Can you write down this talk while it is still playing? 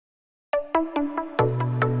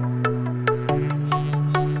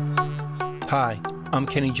Hi, I'm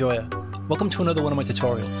Kenny Joya. Welcome to another one of my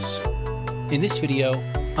tutorials. In this video,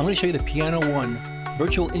 I'm going to show you the Piano One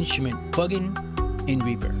virtual instrument plugin in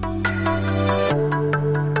Reaper.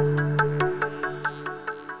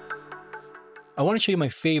 I want to show you my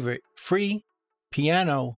favorite free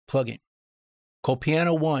piano plugin called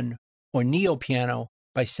Piano One or Neo Piano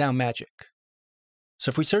by Sound Magic. So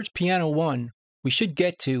if we search Piano One, we should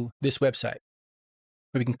get to this website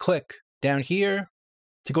where we can click down here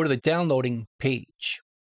to go to the downloading page.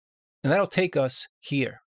 And that'll take us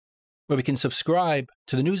here where we can subscribe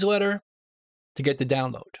to the newsletter to get the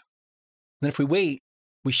download. And if we wait,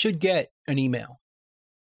 we should get an email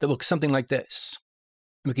that looks something like this.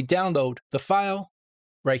 And we can download the file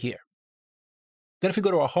right here. Then if we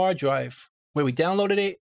go to our hard drive where we downloaded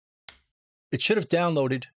it, it should have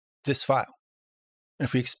downloaded this file. And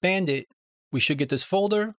if we expand it, we should get this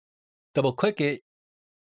folder, double click it,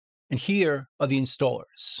 and here are the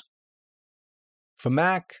installers for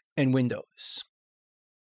Mac and Windows.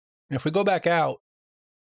 And if we go back out,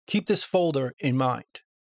 keep this folder in mind.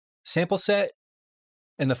 Sample set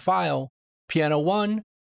and the file piano1.ins.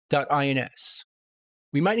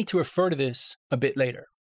 We might need to refer to this a bit later.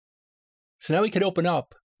 So now we could open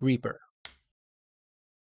up Reaper.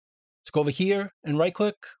 Let's go over here and right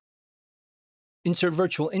click, insert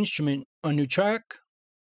virtual instrument on new track,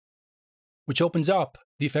 which opens up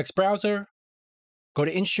the effects browser, go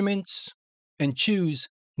to instruments, and choose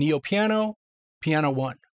Neo Piano, Piano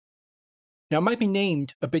One. Now it might be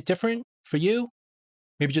named a bit different for you,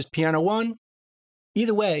 maybe just Piano One.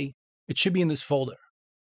 Either way, it should be in this folder.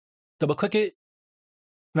 Double click it,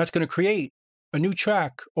 and that's going to create a new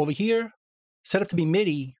track over here, set up to be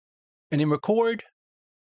MIDI, and then record,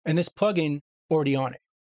 and this plugin already on it.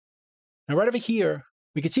 Now right over here,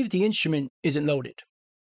 we can see that the instrument isn't loaded.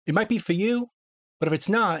 It might be for you, but if it's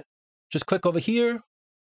not, just click over here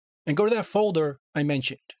and go to that folder I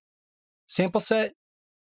mentioned. Sample set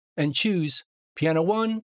and choose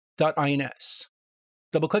piano1.ins.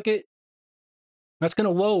 Double click it. That's going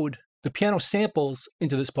to load the piano samples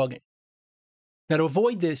into this plugin. Now to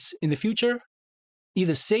avoid this in the future,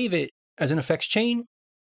 either save it as an effects chain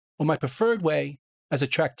or my preferred way as a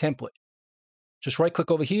track template. Just right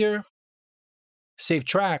click over here, save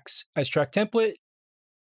tracks as track template,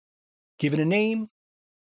 give it a name,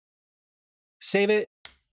 save it,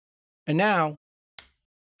 and now,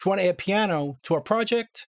 if you want to add piano to our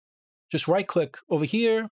project, just right-click over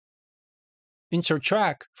here, insert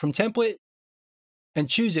track from template,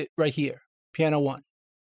 and choose it right here, Piano One.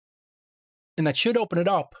 And that should open it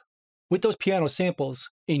up with those piano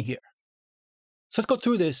samples in here. So let's go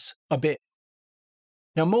through this a bit.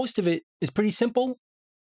 Now, most of it is pretty simple,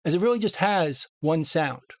 as it really just has one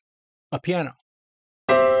sound, a piano.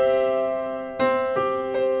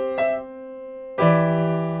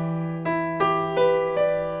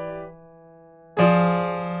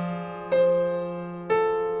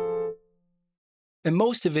 And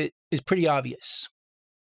most of it is pretty obvious.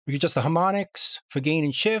 We can adjust the harmonics for gain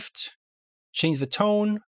and shift, change the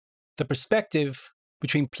tone, the perspective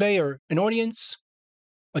between player and audience,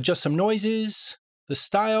 adjust some noises, the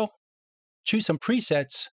style, choose some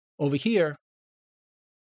presets over here,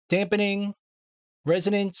 dampening,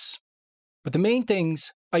 resonance. But the main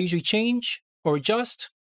things I usually change or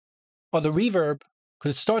adjust are the reverb,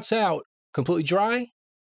 because it starts out completely dry.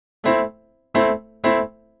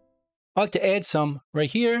 I like to add some right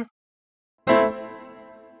here. And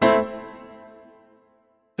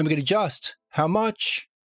we can adjust how much,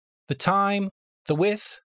 the time, the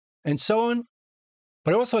width, and so on.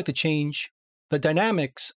 But I also like to change the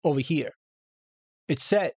dynamics over here. It's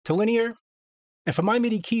set to linear, and for my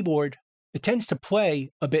MIDI keyboard, it tends to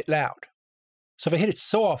play a bit loud. So if I hit it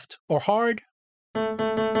soft or hard,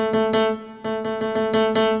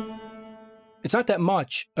 it's not that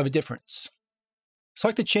much of a difference. So I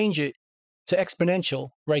like to change it to exponential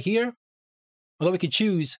right here, although we could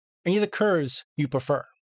choose any of the curves you prefer.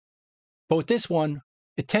 But with this one,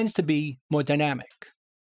 it tends to be more dynamic.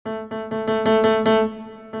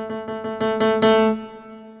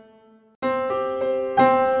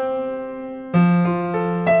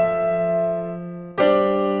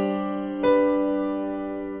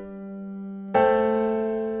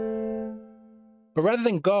 But rather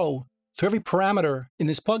than go through every parameter in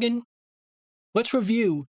this plugin, let's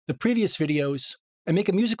review the previous videos and make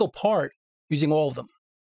a musical part using all of them.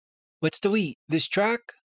 Let's delete this track.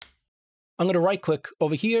 I'm going to right-click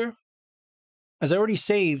over here, as I already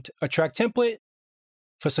saved a track template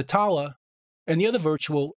for Satala and the other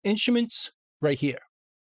virtual instruments right here.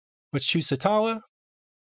 Let's choose Satala.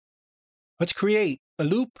 Let's create a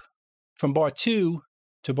loop from bar 2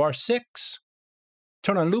 to bar 6.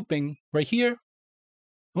 turn on looping right here.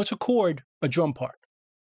 Let's record a drum part.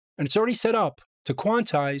 And it's already set up to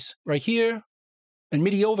quantize right here and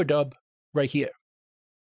MIDI overdub right here.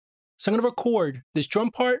 So I'm going to record this drum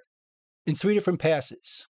part in 3 different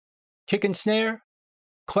passes: kick and snare,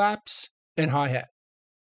 claps, and hi-hat,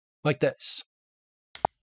 like this.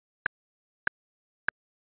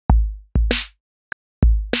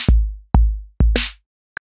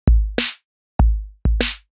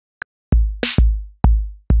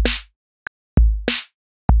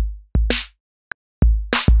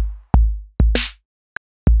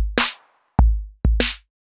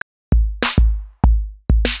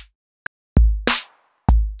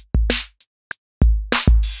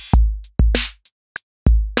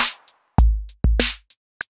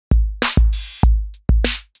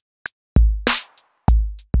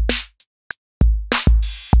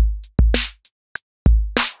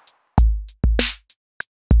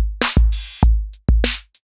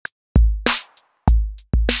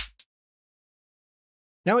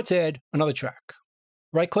 Now let's add another track.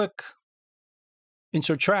 Right-click,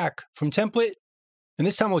 insert track from template, and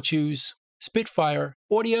this time we'll choose Spitfire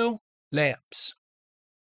Audio Labs.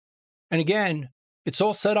 And again, it's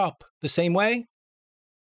all set up the same way,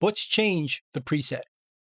 but let's change the preset.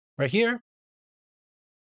 Right here,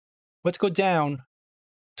 let's go down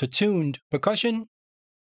to tuned percussion,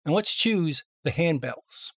 and let's choose the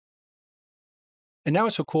handbells. And now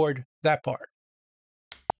let's record that part.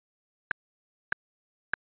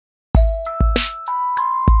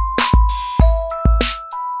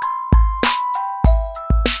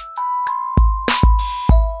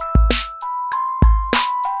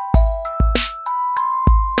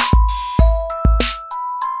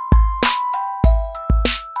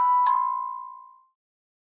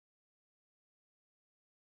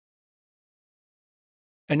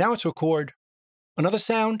 And now let's record another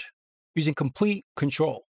sound using complete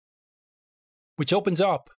control, which opens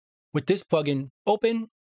up with this plugin open,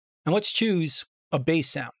 and let's choose a bass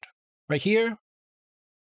sound. Right here,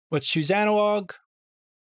 let's choose analog,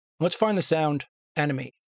 let's find the sound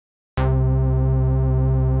animate.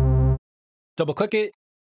 Double click it,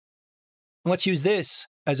 and let's use this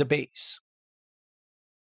as a bass.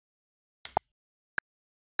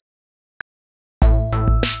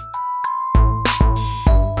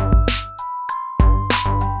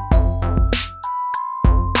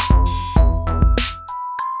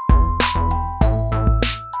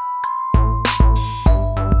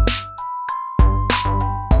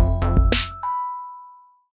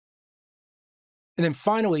 And then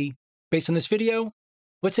finally, based on this video,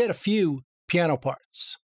 let's add a few piano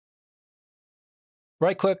parts.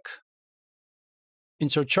 Right-click,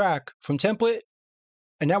 insert track from template,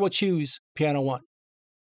 and now we'll choose Piano 1,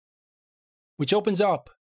 which opens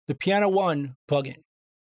up the Piano 1 plugin.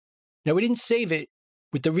 Now we didn't save it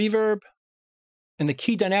with the reverb and the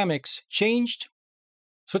key dynamics changed,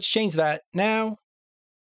 so let's change that now.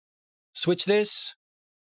 Switch this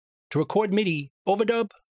to record MIDI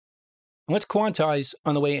overdub. Let's quantize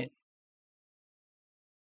on the way in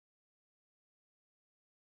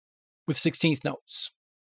with 16th notes.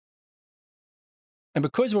 And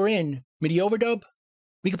because we're in MIDI overdub,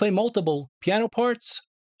 we can play multiple piano parts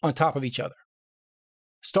on top of each other,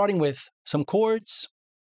 starting with some chords,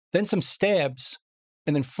 then some stabs,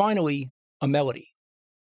 and then finally a melody.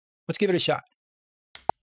 Let's give it a shot.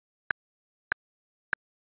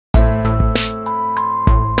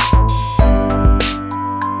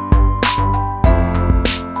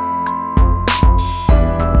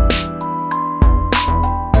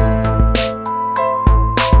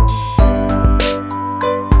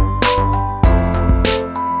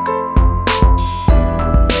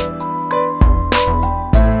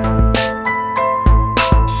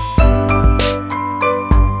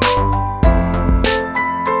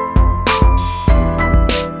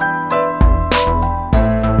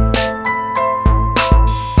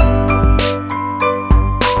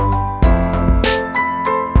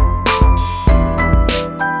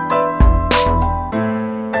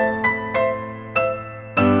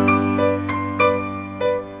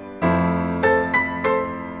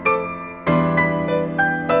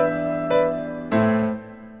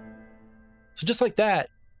 So just like that,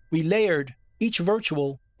 we layered each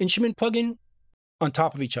virtual instrument plugin on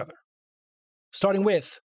top of each other, starting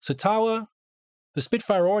with Satala, the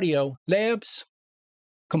Spitfire Audio Labs,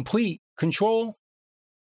 Complete Control,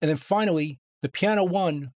 and then finally the Piano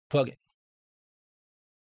 1 plugin.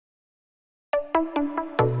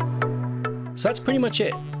 So that's pretty much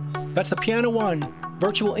it. That's the Piano 1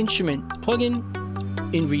 virtual instrument plugin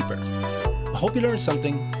in Reaper. I hope you learned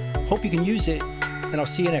something, hope you can use it, and I'll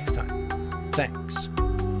see you next time. Thanks.